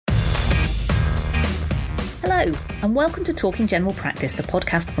Hello, and welcome to Talking General Practice, the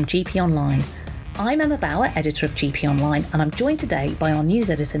podcast from GP Online. I'm Emma Bauer, editor of GP Online, and I'm joined today by our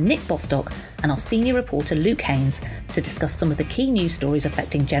news editor Nick Bostock and our senior reporter Luke Haynes to discuss some of the key news stories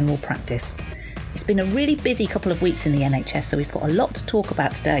affecting general practice. It's been a really busy couple of weeks in the NHS, so we've got a lot to talk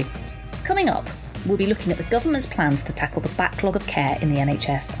about today. Coming up, we'll be looking at the government's plans to tackle the backlog of care in the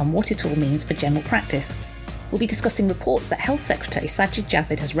NHS and what it all means for general practice. We'll be discussing reports that Health Secretary Sajid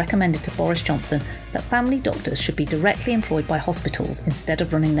Javid has recommended to Boris Johnson that family doctors should be directly employed by hospitals instead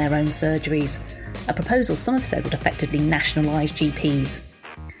of running their own surgeries, a proposal some have said would effectively nationalise GPs.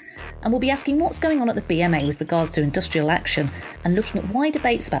 And we'll be asking what's going on at the BMA with regards to industrial action and looking at why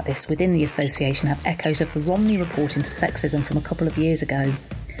debates about this within the association have echoes of the Romney report into sexism from a couple of years ago.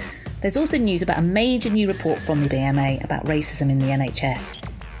 There's also news about a major new report from the BMA about racism in the NHS.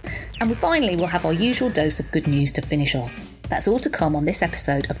 And finally, we'll have our usual dose of good news to finish off. That's all to come on this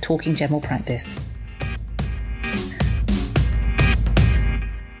episode of Talking General Practice.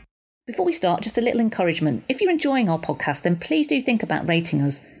 Before we start, just a little encouragement. If you're enjoying our podcast, then please do think about rating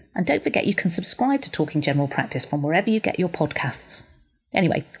us. And don't forget you can subscribe to Talking General Practice from wherever you get your podcasts.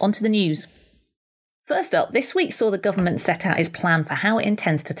 Anyway, on to the news. First up, this week saw the government set out its plan for how it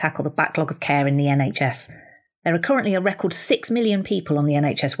intends to tackle the backlog of care in the NHS. There are currently a record 6 million people on the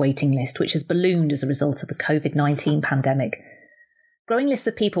NHS waiting list, which has ballooned as a result of the COVID-19 pandemic. Growing lists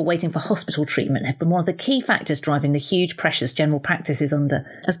of people waiting for hospital treatment have been one of the key factors driving the huge pressures general practice is under,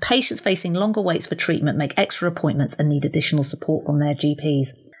 as patients facing longer waits for treatment make extra appointments and need additional support from their GPs.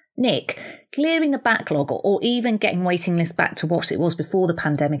 Nick, clearing the backlog or even getting waiting lists back to what it was before the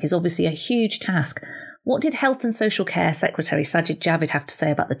pandemic is obviously a huge task. What did Health and Social Care Secretary Sajid Javid have to say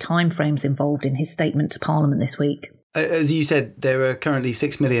about the timeframes involved in his statement to Parliament this week? As you said, there are currently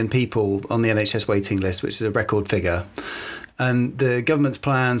 6 million people on the NHS waiting list, which is a record figure. And the government's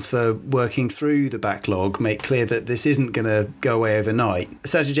plans for working through the backlog make clear that this isn't going to go away overnight.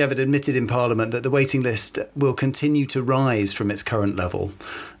 Sajid Javid admitted in Parliament that the waiting list will continue to rise from its current level.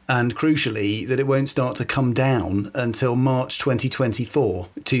 And crucially, that it won't start to come down until March 2024,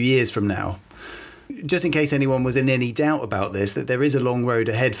 2 years from now. Just in case anyone was in any doubt about this, that there is a long road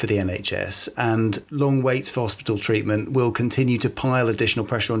ahead for the NHS and long waits for hospital treatment will continue to pile additional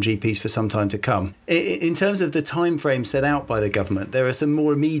pressure on GPs for some time to come. In terms of the timeframe set out by the government, there are some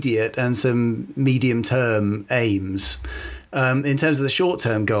more immediate and some medium-term aims. In terms of the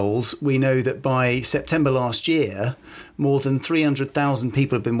short-term goals, we know that by September last year, more than 300,000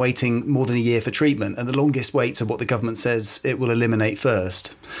 people have been waiting more than a year for treatment, and the longest waits are what the government says it will eliminate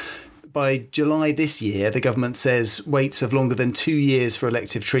first. By July this year, the government says waits of longer than 2 years for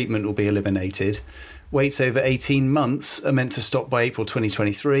elective treatment will be eliminated. Waits over 18 months are meant to stop by April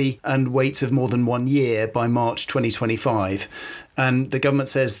 2023, and waits of more than 1 year by March 2025. And the government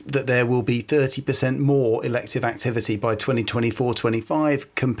says that there will be 30% more elective activity by 2024-25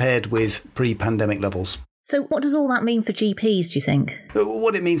 compared with pre-pandemic levels. So what does all that mean for GPs, do you think?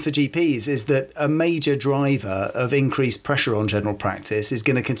 What it means for GPs is that a major driver of increased pressure on general practice is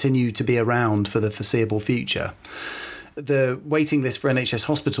going to continue to be around for the foreseeable future. The waiting list for NHS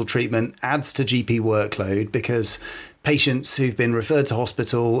hospital treatment adds to GP workload because patients who've been referred to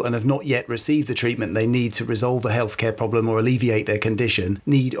hospital and have not yet received the treatment they need to resolve a healthcare problem or alleviate their condition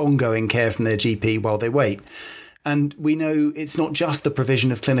need ongoing care from their GP while they wait. And we know it's not just the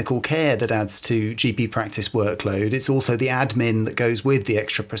provision of clinical care that adds to GP practice workload, it's also the admin that goes with the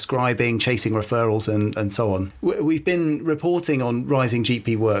extra prescribing, chasing referrals and so on. We've been reporting on rising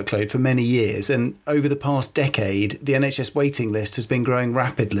GP workload for many years, and over the past decade, the NHS waiting list has been growing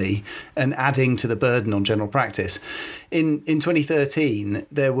rapidly and adding to the burden on general practice. In 2013,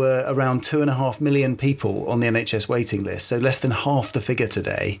 there were around 2.5 million people on the NHS waiting list, so less than half the figure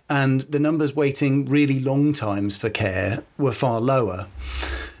today. And the numbers waiting really long times for care were far lower.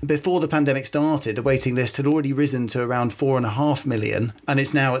 Before the pandemic started, the waiting list had already risen to around 4.5 million, and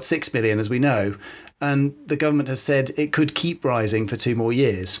it's now at 6 million, as we know. And the government has said it could keep rising for 2 more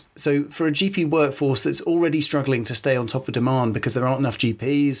years. So for a GP workforce that's already struggling to stay on top of demand because there aren't enough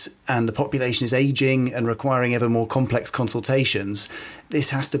GPs and the population is ageing and requiring ever more complex consultations,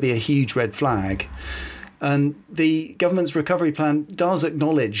 this has to be a huge red flag. And the government's recovery plan does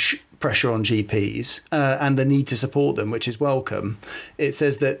acknowledge pressure on GPs and the need to support them, which is welcome. It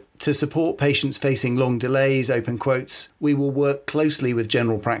says that to support patients facing long delays, open quotes, we will work closely with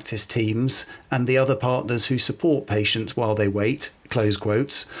general practice teams and the other partners who support patients while they wait, close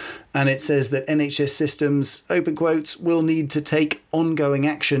quotes. And it says that NHS systems, open quotes, will need to take ongoing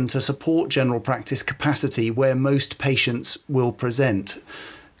action to support general practice capacity where most patients will present,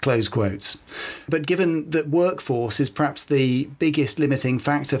 close quotes. But given that workforce is perhaps the biggest limiting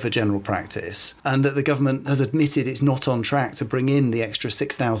factor for general practice, and that the government has admitted it's not on track to bring in the extra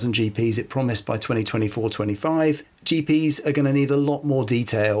 6,000 GPs it promised by 2024-25, GPs are going to need a lot more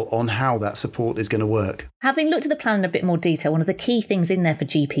detail on how that support is going to work. Having looked at the plan in a bit more detail, one of the key things in there for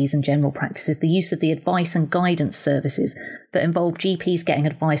GPs and general practice is the use of the advice and guidance services that involve GPs getting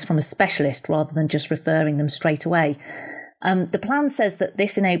advice from a specialist rather than just referring them straight away. The plan says that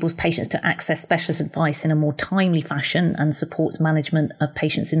this enables patients to access specialist advice in a more timely fashion and supports management of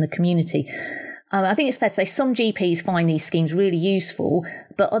patients in the community. I think it's fair to say some GPs find these schemes really useful,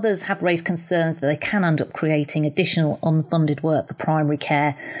 but others have raised concerns that they can end up creating additional unfunded work for primary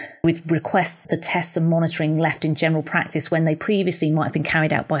care, with requests for tests and monitoring left in general practice when they previously might have been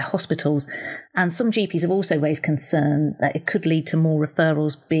carried out by hospitals. And some GPs have also raised concern that it could lead to more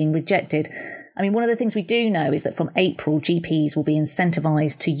referrals being rejected. I mean, one of the things we do know is that from April, GPs will be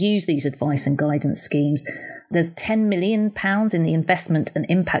incentivised to use these advice and guidance schemes. There's £10 million in the Investment and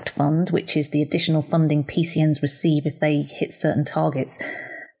Impact Fund, which is the additional funding PCNs receive if they hit certain targets.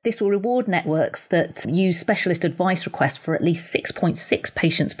 This will reward networks that use specialist advice requests for at least 6.6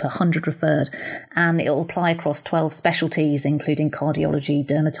 patients per 100 referred, and it will apply across 12 specialties, including cardiology,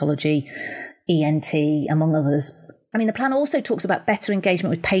 dermatology, ENT, among others. I mean, the plan also talks about better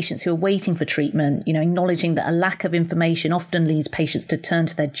engagement with patients who are waiting for treatment, acknowledging that a lack of information often leads patients to turn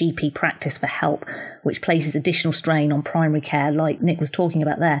to their GP practice for help, which places additional strain on primary care, like Nick was talking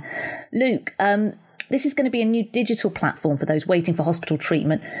about there. Luke, this is going to be a new digital platform for those waiting for hospital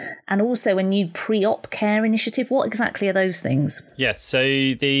treatment and also a new pre-op care initiative. What exactly are those things? Yes, so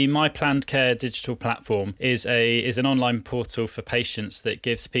the My Planned Care digital platform is an online portal for patients that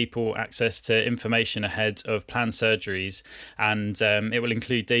gives people access to information ahead of planned surgeries, and it will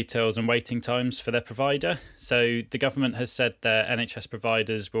include details and waiting times for their provider. So the government has said that NHS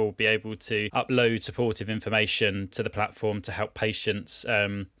providers will be able to upload supportive information to the platform to help patients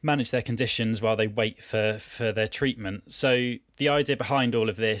manage their conditions while they wait for their treatment. So the idea behind all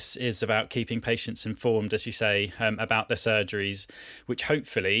of this is about keeping patients informed, as you say, about their surgeries, which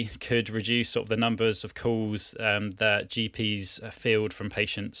hopefully could reduce sort of the numbers of calls that GPs field from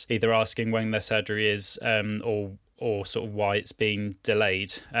patients, either asking when their surgery is or sort of why it's been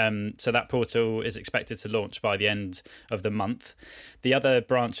delayed. So that portal is expected to launch by the end of the month. The other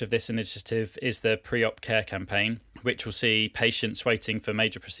branch of this initiative is the pre-op care campaign, which will see patients waiting for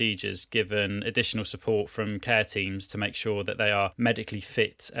major procedures given additional support from care teams to make sure that they are medically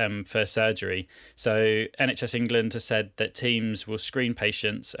fit for surgery. So NHS England has said that teams will screen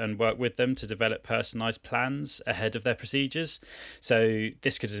patients and work with them to develop personalised plans ahead of their procedures. So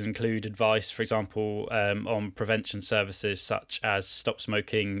this could include advice, for example, on prevention services such as stop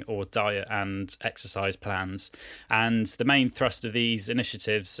smoking or diet and exercise plans. And the main thrust of these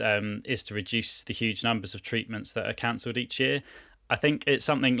initiatives is to reduce the huge numbers of treatments that are cancelled each year. I think it's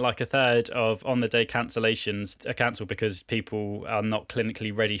something like a third of on-the-day cancellations are cancelled because people are not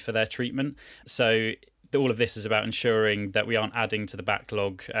clinically ready for their treatment. So all of this is about ensuring that we aren't adding to the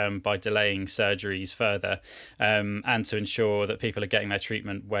backlog by delaying surgeries further, and to ensure that people are getting their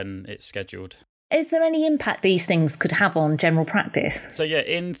treatment when it's scheduled. Is there any impact these things could have on general practice? So, yeah,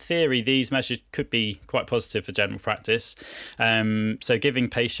 in theory, these measures could be quite positive for general practice. So giving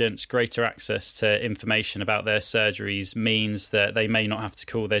patients greater access to information about their surgeries means that they may not have to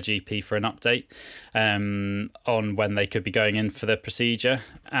call their GP for an update on when they could be going in for the procedure.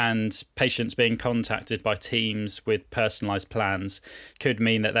 And patients being contacted by teams with personalised plans could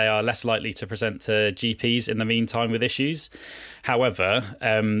mean that they are less likely to present to GPs in the meantime with issues. However,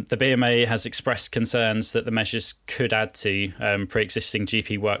 the BMA has expressed concerns that the measures could add to pre-existing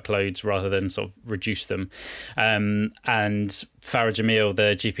GP workloads rather than sort of reduce them. And Farah Jamil,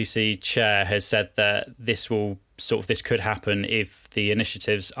 the GPC chair, has said that this could happen if the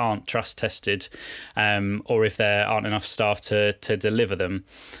initiatives aren't trust tested, or if there aren't enough staff to deliver them.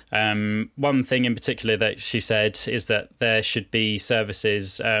 One thing in particular that she said is that there should be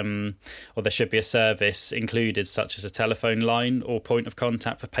services, or there should be a service included, such as a telephone line or point of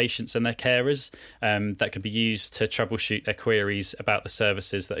contact for patients and their carers, that can be used to troubleshoot their queries about the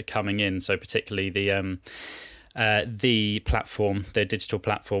services that are coming in. So particularly the platform, the digital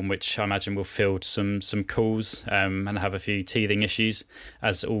platform, which I imagine will field some calls and have a few teething issues,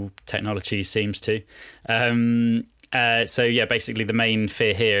 as all technology seems to. So basically the main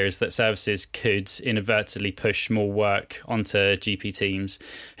fear here is that services could inadvertently push more work onto GP teams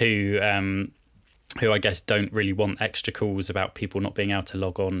who I guess don't really want extra calls about people not being able to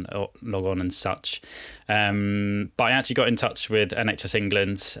log on and such. But I actually got in touch with NHS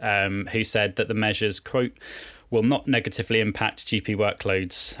England, who said that the measures, quote, will not negatively impact GP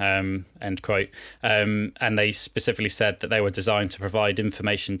workloads, end quote. And they specifically said that they were designed to provide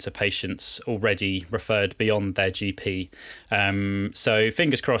information to patients already referred beyond their GP. So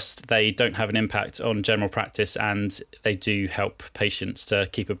fingers crossed they don't have an impact on general practice, and they do help patients to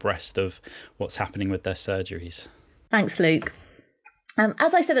keep abreast of what's happening with their surgeries. Thanks, Luke.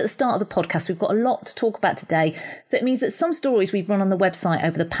 As I said at the start of the podcast, we've got a lot to talk about today. So it means that some stories we've run on the website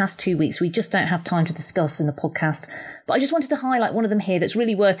over the past 2 weeks, we just don't have time to discuss in the podcast. But I just wanted to highlight one of them here that's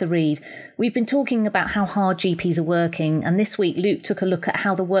really worth a read. We've been talking about how hard GPs are working. And this week, Luke took a look at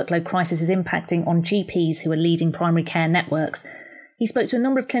how the workload crisis is impacting on GPs who are leading primary care networks. He spoke to a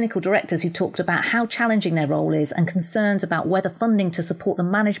number of clinical directors who talked about how challenging their role is and concerns about whether funding to support the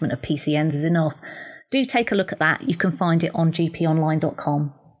management of PCNs is enough. Do take a look at that. You can find it on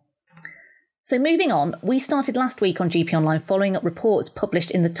gponline.com. So moving on, we started last week on GP Online following up reports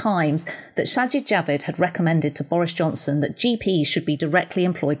published in The Times that Sajid Javid had recommended to Boris Johnson that GPs should be directly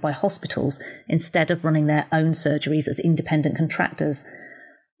employed by hospitals instead of running their own surgeries as independent contractors.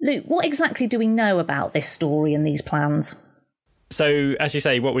 Luke, what exactly do we know about this story and these plans? So, as you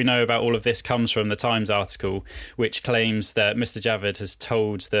say, what we know about all of this comes from the Times article, which claims that Mr. Javid has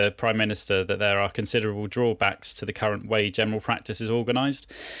told the Prime Minister that there are considerable drawbacks to the current way general practice is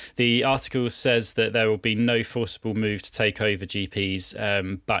organised. The article says that there will be no forcible move to take over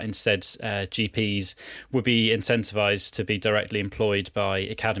GPs, but instead GPs would be incentivised to be directly employed by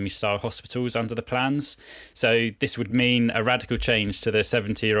academy-style hospitals under the plans. So this would mean a radical change to the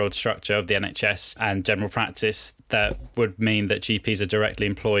 70-year-old structure of the NHS and general practice that would mean that GPs are directly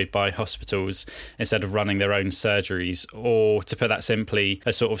employed by hospitals instead of running their own surgeries, or to put that simply,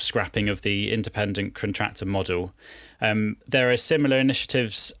 a sort of scrapping of the independent contractor model. There are similar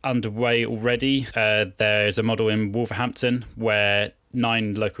initiatives underway already. There's a model in Wolverhampton where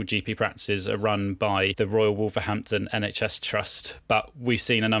 9 local GP practices are run by the Royal Wolverhampton NHS Trust, but we've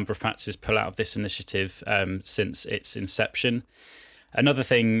seen a number of practices pull out of this initiative since its inception. Another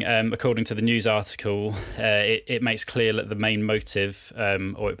thing, according to the news article, it makes clear that the main motive,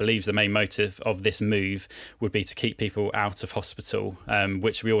 or it believes the main motive of this move would be to keep people out of hospital,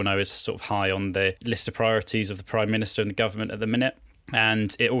 which we all know is sort of high on the list of priorities of the Prime Minister and the government at the minute.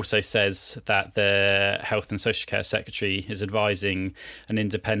 And it also says that the Health and Social Care Secretary is advising an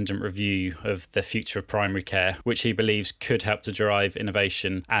independent review of the future of primary care, which he believes could help to drive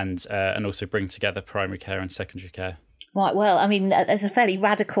innovation and also bring together primary care and secondary care. Right, well, I mean, there's a fairly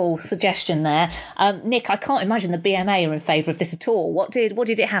radical suggestion there. Nick, I can't imagine the BMA are in favour of this at all. What did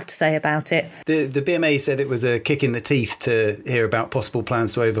it have to say about it? The BMA said it was a kick in the teeth to hear about possible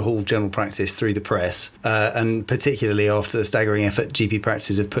plans to overhaul general practice through the press, and particularly after the staggering effort GP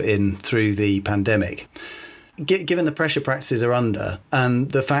practices have put in through the pandemic. Given the pressure practices are under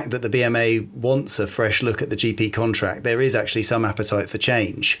and the fact that the BMA wants a fresh look at the GP contract, there is actually some appetite for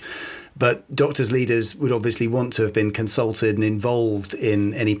change. But doctors' leaders would obviously want to have been consulted and involved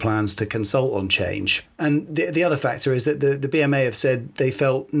in any plans to consult on change. And the other factor is that the BMA have said they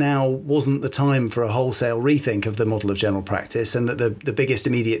felt now wasn't the time for a wholesale rethink of the model of general practice, and that the biggest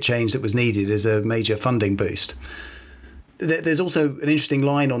immediate change that was needed is a major funding boost. There's also an interesting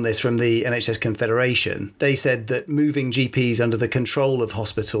line on this from the NHS Confederation. They said that moving GPs under the control of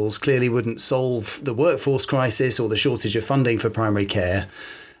hospitals clearly wouldn't solve the workforce crisis or the shortage of funding for primary care,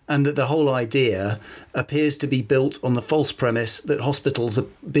 and that the whole idea appears to be built on the false premise that hospitals are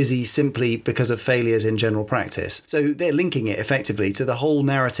busy simply because of failures in general practice. So they're linking it effectively to the whole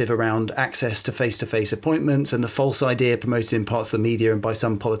narrative around access to face-to-face appointments and the false idea promoted in parts of the media and by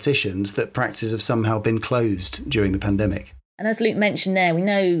some politicians that practices have somehow been closed during the pandemic. And as Luke mentioned there, we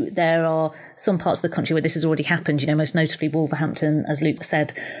know there are some parts of the country where this has already happened, most notably Wolverhampton, as Luke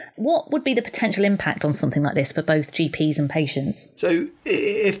said. What would be the potential impact on something like this for both GPs and patients? So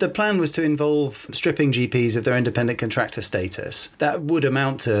if the plan was to involve stripping GPs of their independent contractor status, that would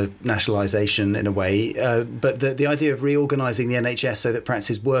amount to nationalisation in a way. But the idea of reorganising the NHS so that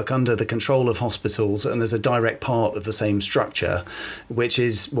practices work under the control of hospitals and as a direct part of the same structure, which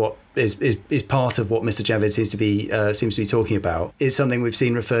is what is part of what Mr. Javid seems to be talking about, is something we've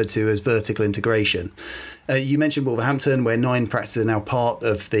seen referred to as vertical integration. You mentioned Wolverhampton, where 9 practices are now part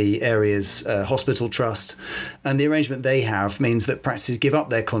of the area's hospital trust, and the arrangement they have means that practices give up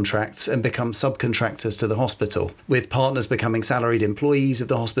their contracts and become subcontractors to the hospital, with partners becoming salaried employees of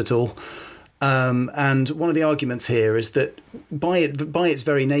the hospital. And one of the arguments here is that by its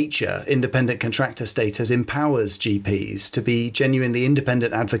very nature, independent contractor status empowers GPs to be genuinely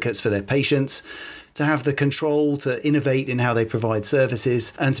independent advocates for their patients, to have the control to innovate in how they provide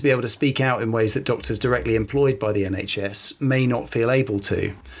services, and to be able to speak out in ways that doctors directly employed by the NHS may not feel able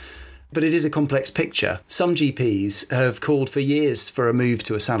to. But it is a complex picture. Some GPs have called for years for a move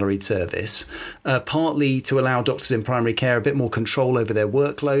to a salaried service, partly to allow doctors in primary care a bit more control over their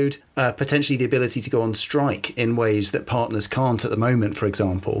workload, potentially the ability to go on strike in ways that partners can't at the moment, for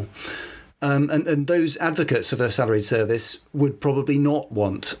example. And those advocates of a salaried service would probably not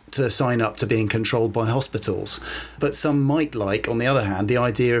want to sign up to being controlled by hospitals. But some might like, on the other hand, the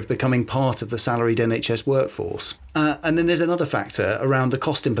idea of becoming part of the salaried NHS workforce. And then there's another factor around the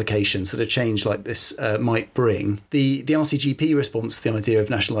cost implications that a change like this might bring. The RCGP response to the idea of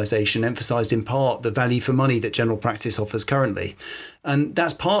nationalisation emphasised in part the value for money that general practice offers currently. And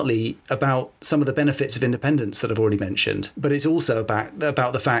that's partly about some of the benefits of independence that I've already mentioned. But it's also about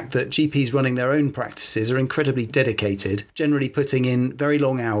the fact that GPs running their own practices are incredibly dedicated, generally putting in very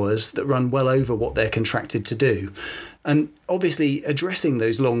long hours that run well over what they're contracted to do. And obviously, addressing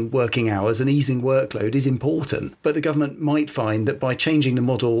those long working hours and easing workload is important, but the government might find that by changing the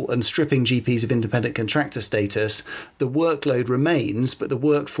model and stripping GPs of independent contractor status, the workload remains, but the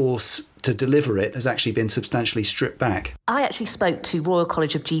workforce to deliver it has actually been substantially stripped back. I actually spoke to Royal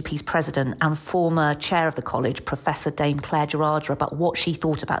College of GPs president and former chair of the college, Professor Dame Claire Gerarda, about what she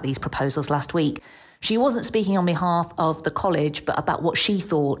thought about these proposals last week. She wasn't speaking on behalf of the college, but about what she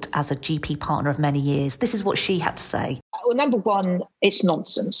thought as a GP partner of many years. This is what she had to say. Well, number one, it's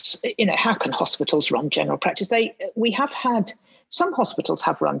nonsense. How can hospitals run general practice? Some hospitals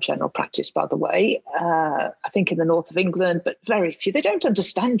have run general practice, by the way, I think in the north of England, but very few. They don't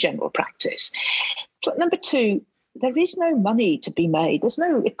understand general practice. Number two, there is no money to be made. There's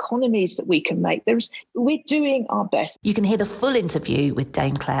no economies that we can make. We're doing our best. You can hear the full interview with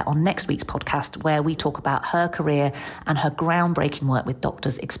Dame Claire on next week's podcast, where we talk about her career and her groundbreaking work with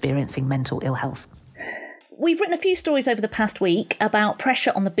doctors experiencing mental ill health. We've written a few stories over the past week about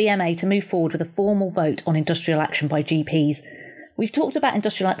pressure on the BMA to move forward with a formal vote on industrial action by GPs. We've talked about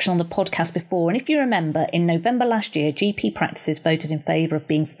industrial action on the podcast before, and if you remember, in November last year, GP practices voted in favour of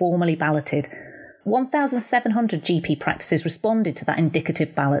being formally balloted. 1,700 GP practices responded to that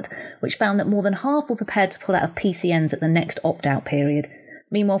indicative ballot, which found that more than half were prepared to pull out of PCNs at the next opt-out period.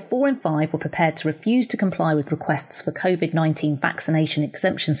 Meanwhile, 4 in 5 were prepared to refuse to comply with requests for COVID-19 vaccination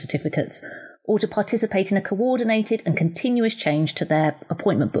exemption certificates, or to participate in a coordinated and continuous change to their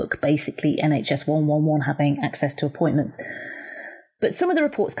appointment book, basically NHS 111 having access to appointments. But some of the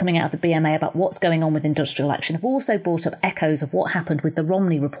reports coming out of the BMA about what's going on with industrial action have also brought up echoes of what happened with the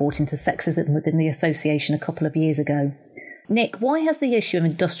Romney report into sexism within the association a couple of years ago. Nick, why has the issue of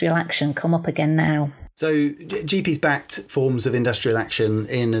industrial action come up again now? So GPs backed forms of industrial action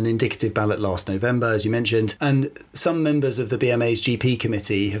in an indicative ballot last November, as you mentioned, and some members of the BMA's GP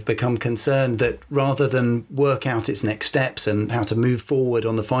committee have become concerned that rather than work out its next steps and how to move forward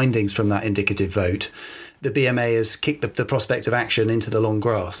on the findings from that indicative vote, the BMA has kicked the prospect of action into the long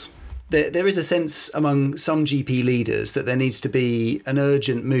grass. There is a sense among some GP leaders that there needs to be an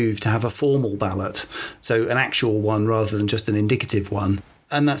urgent move to have a formal ballot, so an actual one rather than just an indicative one.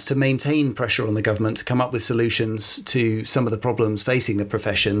 And that's to maintain pressure on the government to come up with solutions to some of the problems facing the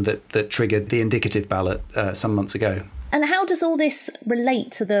profession that triggered the indicative ballot some months ago. And how does all this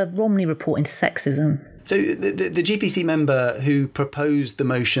relate to the Romney report into sexism? So the GPC member who proposed the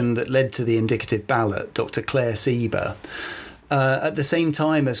motion that led to the indicative ballot, Dr. Claire Sieber, at the same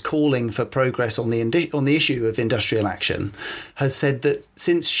time as calling for progress on the issue of industrial action, has said that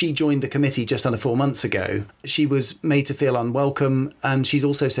since she joined the committee just under 4 months ago, she was made to feel unwelcome, and she's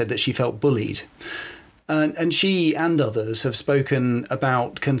also said that she felt bullied. And she and others have spoken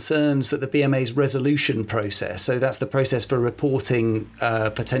about concerns that the BMA's resolution process, so that's the process for reporting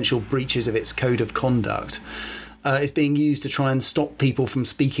potential breaches of its code of conduct, is being used to try and stop people from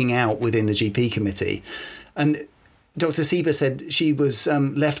speaking out within the GP committee. And Dr. Sieber said she was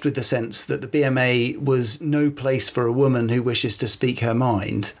left with the sense that the BMA was no place for a woman who wishes to speak her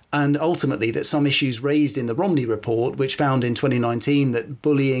mind, and ultimately that some issues raised in the Romney report, which found in 2019 that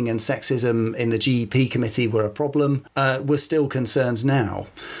bullying and sexism in the GP committee were a problem, were still concerns now.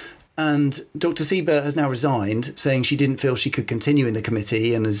 And Dr. Sieber has now resigned, saying she didn't feel she could continue in the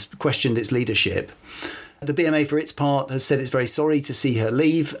committee and has questioned its leadership. The BMA, for its part, has said it's very sorry to see her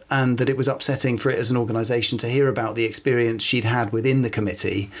leave and that it was upsetting for it as an organisation to hear about the experience she'd had within the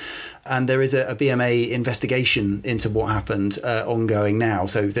committee. And there is a BMA investigation into what happened ongoing now,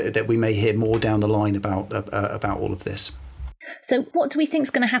 so that we may hear more down the line about all of this. So what do we think is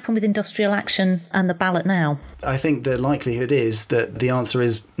going to happen with industrial action and the ballot now? I think the likelihood is that the answer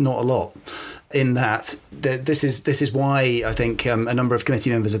is not a lot. In that this is why I think a number of committee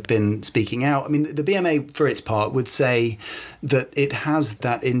members have been speaking out. I mean, the BMA, for its part, would say that it has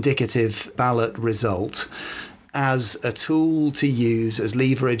that indicative ballot result as a tool to use as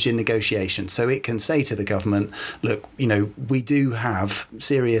leverage in negotiations. So it can say to the government, look, we do have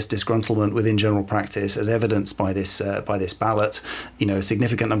serious disgruntlement within general practice as evidenced by this ballot. A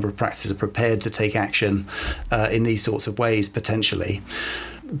significant number of practices are prepared to take action in these sorts of ways potentially.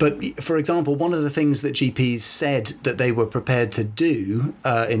 But, for example, one of the things that GPs said that they were prepared to do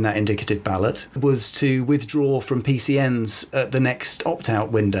in that indicative ballot was to withdraw from PCNs at the next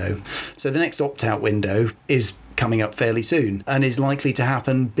opt-out window. So the next opt-out window is coming up fairly soon and is likely to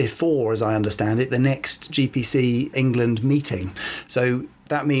happen before, as I understand it, the next GPC England meeting. So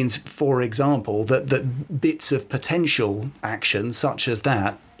that means, for example, that bits of potential action such as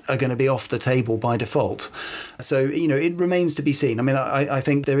that are going to be off the table by default. So, it remains to be seen. I mean, I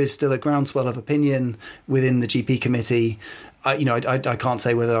think there is still a groundswell of opinion within the GP committee. I can't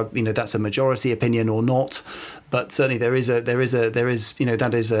say whether, that's a majority opinion or not, but certainly there is a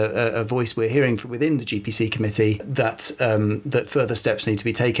voice we're hearing from within the GPC committee that further steps need to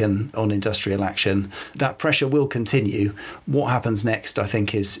be taken on industrial action. That pressure will continue. What happens next, I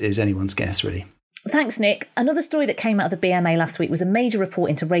think, is anyone's guess, really. Thanks, Nick. Another story that came out of the BMA last week was a major report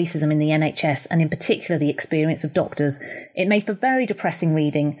into racism in the NHS and in particular the experience of doctors. It made for very depressing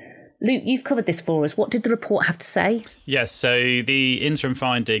reading. Luke, you've covered this for us. What did the report have to say? Yes, so the interim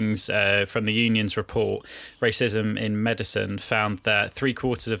findings from the union's report, Racism in Medicine, found that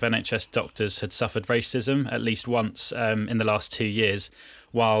 3/4 of NHS doctors had suffered racism at least once in the last 2 years,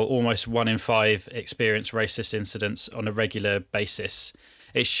 while almost 1 in 5 experienced racist incidents on a regular basis.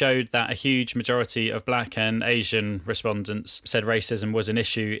 It showed that a huge majority of Black and Asian respondents said racism was an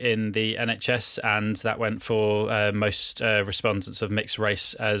issue in the NHS, and that went for most respondents of mixed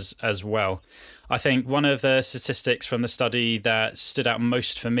race as well. I think one of the statistics from the study that stood out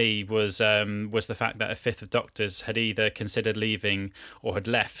most for me was the fact that 1/5 of doctors had either considered leaving or had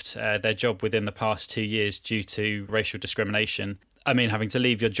left their job within the past 2 years due to racial discrimination. I mean, having to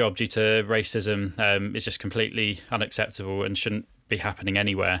leave your job due to racism is just completely unacceptable and shouldn't be happening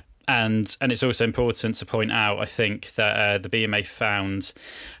anywhere. And it's also important to point out, I think, that the BMA found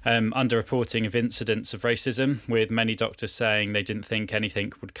underreporting of incidents of racism, with many doctors saying they didn't think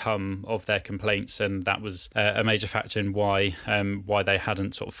anything would come of their complaints, and that was a major factor in why they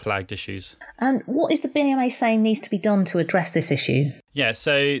hadn't sort of flagged issues. And what is the BMA saying needs to be done to address this issue? Yeah,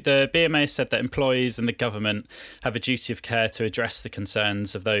 so the BMA said that employees and the government have a duty of care to address the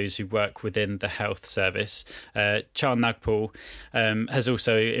concerns of those who work within the health service. Chan Nagpal has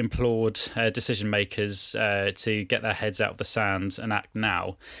also implored decision makers to get their heads out of the sand and act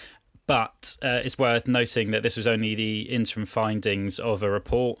now. But it's worth noting that this was only the interim findings of a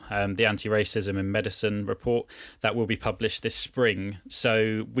report, the Anti-Racism in Medicine report, that will be published this spring.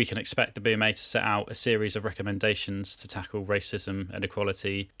 So we can expect the BMA to set out a series of recommendations to tackle racism and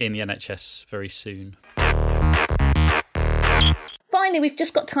equality in the NHS very soon. Finally, we've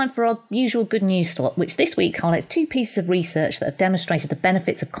just got time for our usual good news slot, which this week highlights 2 pieces of research that have demonstrated the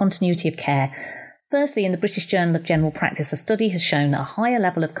benefits of continuity of care. Firstly, in the British Journal of General Practice, a study has shown that a higher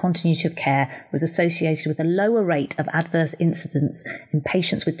level of continuity of care was associated with a lower rate of adverse incidents in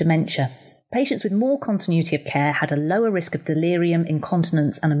patients with dementia. Patients with more continuity of care had a lower risk of delirium,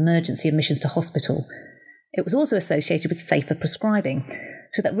 incontinence and emergency admissions to hospital. It was also associated with safer prescribing.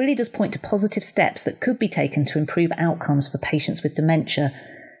 So that really does point to positive steps that could be taken to improve outcomes for patients with dementia.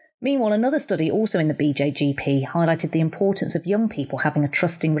 Meanwhile, another study also in the BJGP highlighted the importance of young people having a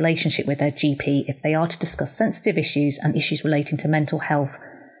trusting relationship with their GP if they are to discuss sensitive issues and issues relating to mental health.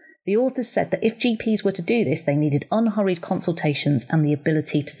 The authors said that if GPs were to do this, they needed unhurried consultations and the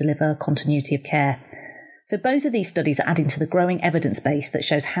ability to deliver continuity of care. So both of these studies are adding to the growing evidence base that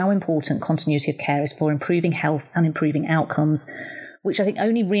shows how important continuity of care is for improving health and improving outcomes, which I think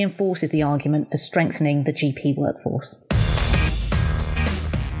only reinforces the argument for strengthening the GP workforce.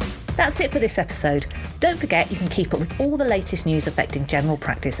 That's it for this episode. Don't forget you can keep up with all the latest news affecting general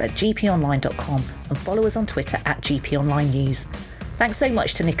practice at gponline.com and follow us on Twitter at gponlinenews. Thanks so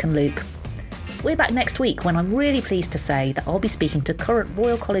much to Nick and Luke. We're back next week when I'm really pleased to say that I'll be speaking to current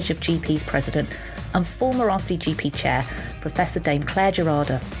Royal College of GPs President and former RCGP Chair, Professor Dame Claire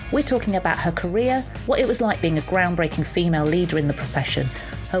Gerada. We're talking about her career, what it was like being a groundbreaking female leader in the profession,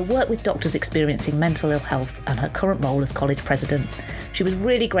 her work with doctors experiencing mental ill health and her current role as college president. She was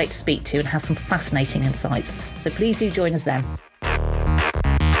really great to speak to and has some fascinating insights, so please do join us then.